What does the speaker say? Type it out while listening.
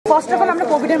First of all আমরা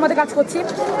কোভিডের মধ্যে কাজ করছি,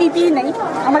 পিপিই নেই,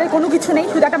 আমাদের কোনো কিছু নেই,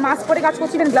 শুধু একটা মাস্ক পরে কাজ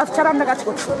করছি, গ্লাভস ছাড়া আমরা কাজ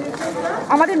করছি।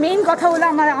 আমাদের মেইন কথা হলো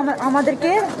আমাদেরকে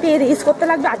পে রেজ করতে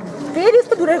লাগবে। আর পে রেজ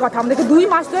তো দূরের কথা, আমাদেরকে 2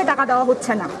 মাস ধরে টাকা দেওয়া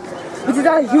হচ্ছে না, which is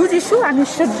a huge issue and it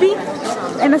should be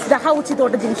দেখা উচিত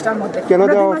ওটা জিনিসটার মধ্যে। কেন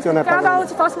দেওয়া হচ্ছে না? কেন দেওয়া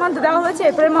হচ্ছে? ফার্স্ট মান্থ দেওয়া হয়েছে,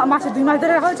 এরপরে মাসে 2 মাস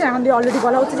ধরে রাখা হচ্ছে, এখন দিয়ে অলরেডি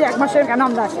বলা হচ্ছে যে 1 মাসের কেন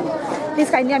আমরা আসি। প্লিজ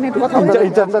কাইন্ডলি আমি একটু কথা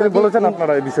বলবো। বলেছেন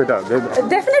আপনারা এই বিষয়টা?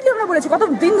 ডেফিনেটলি আমরা বলেছি, কত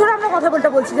দিন ধরে আমরা কথা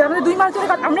বলছি যে আমাদের 2 মাস ধরে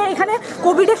আমরা এখানে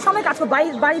কোভিডের সময় কাজ করি,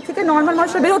 বাড়ি থেকে নর্মাল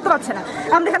মানুষ বের হতে পারছে না,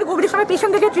 আমরা এখানে কোভিডের সময়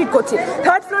পেশেন্টদেরকে ট্রিট করছি।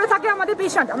 3rd ফ্লোরে থাকে আমাদের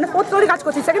পেশেন্ট, আমরা 4th ফ্লোরে কাজ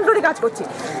করছি, 2nd ফ্লোরে কাজ করছি,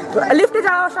 লিফটে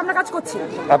যাওয়া আসা আমরা কাজ করছি।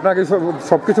 আপনারা কি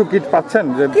সবকিছু কিট পাচ্ছেন?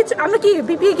 কিছু আমরা কি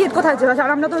পিপিই কিট কোথায় আছে?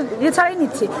 আর আমরা তো এছাড়াই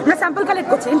নিচ্ছি, আমরা স্যাম্পল কালেক্ট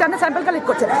করছি, ইন্টারনাল স্যাম্পল কালেক্ট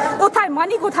করছে। কোথায়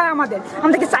মানি, কোথায়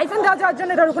আমাদেরকে সাইফেন দেওয়া যাওয়ার জন্য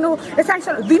এটার কোনো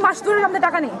স্যাংশন? 2 মাস ধরে আমাদের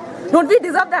টাকা নেই। Don't we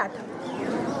deserve that?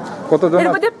 এর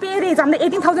মধ্যে পে রেজ আমরা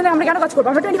 18,000 আমরা কেন কাজ করবো?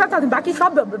 আমরা 25,000, বাকি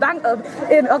সব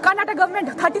কর্ণাটক গভর্নমেন্ট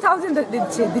 30,000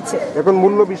 দিচ্ছে। এখন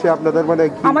মূল্য বিষয় আপনাদের মানে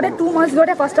আমাদের 2 মাস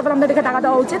ধরে ফার্স্ট অফ অল আমাদেরকে টাকা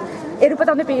দেওয়া উচিত, এর উপরে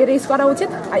আমাদের পে রেজ করা উচিত,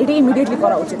 আর এটা ইমিডিয়েটলি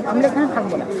করা উচিত। আমরা এখানে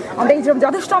থাকবো না, আমরা এই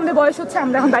যথেষ্ট আমাদের বয়স হচ্ছে,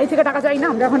 আমরা এখন বাড়ি থেকে টাকা চাই না,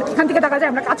 আমরা এখন এখান থেকে টাকা চাই,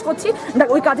 আমরা কাজ করছি, আমরা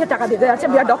ওই কাজের টাকা দিতে যাচ্ছি।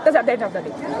 আমরা ডক্টর যাতে এটা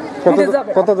আপনাদের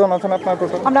কতজন আছেন আপনার?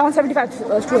 আমরা এখন 75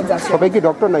 স্টুডেন্টস আছি। সবাই কি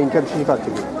ডক্টর না ইন্টার্নশিপ আছে?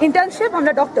 ইন্টার্নশিপ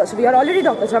আমরা doctors, we are already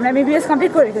doctors, আমরা এমবিবিএস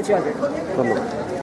কমপ্লিট করে রেখেছি অলরেডি। ধন্যবাদ।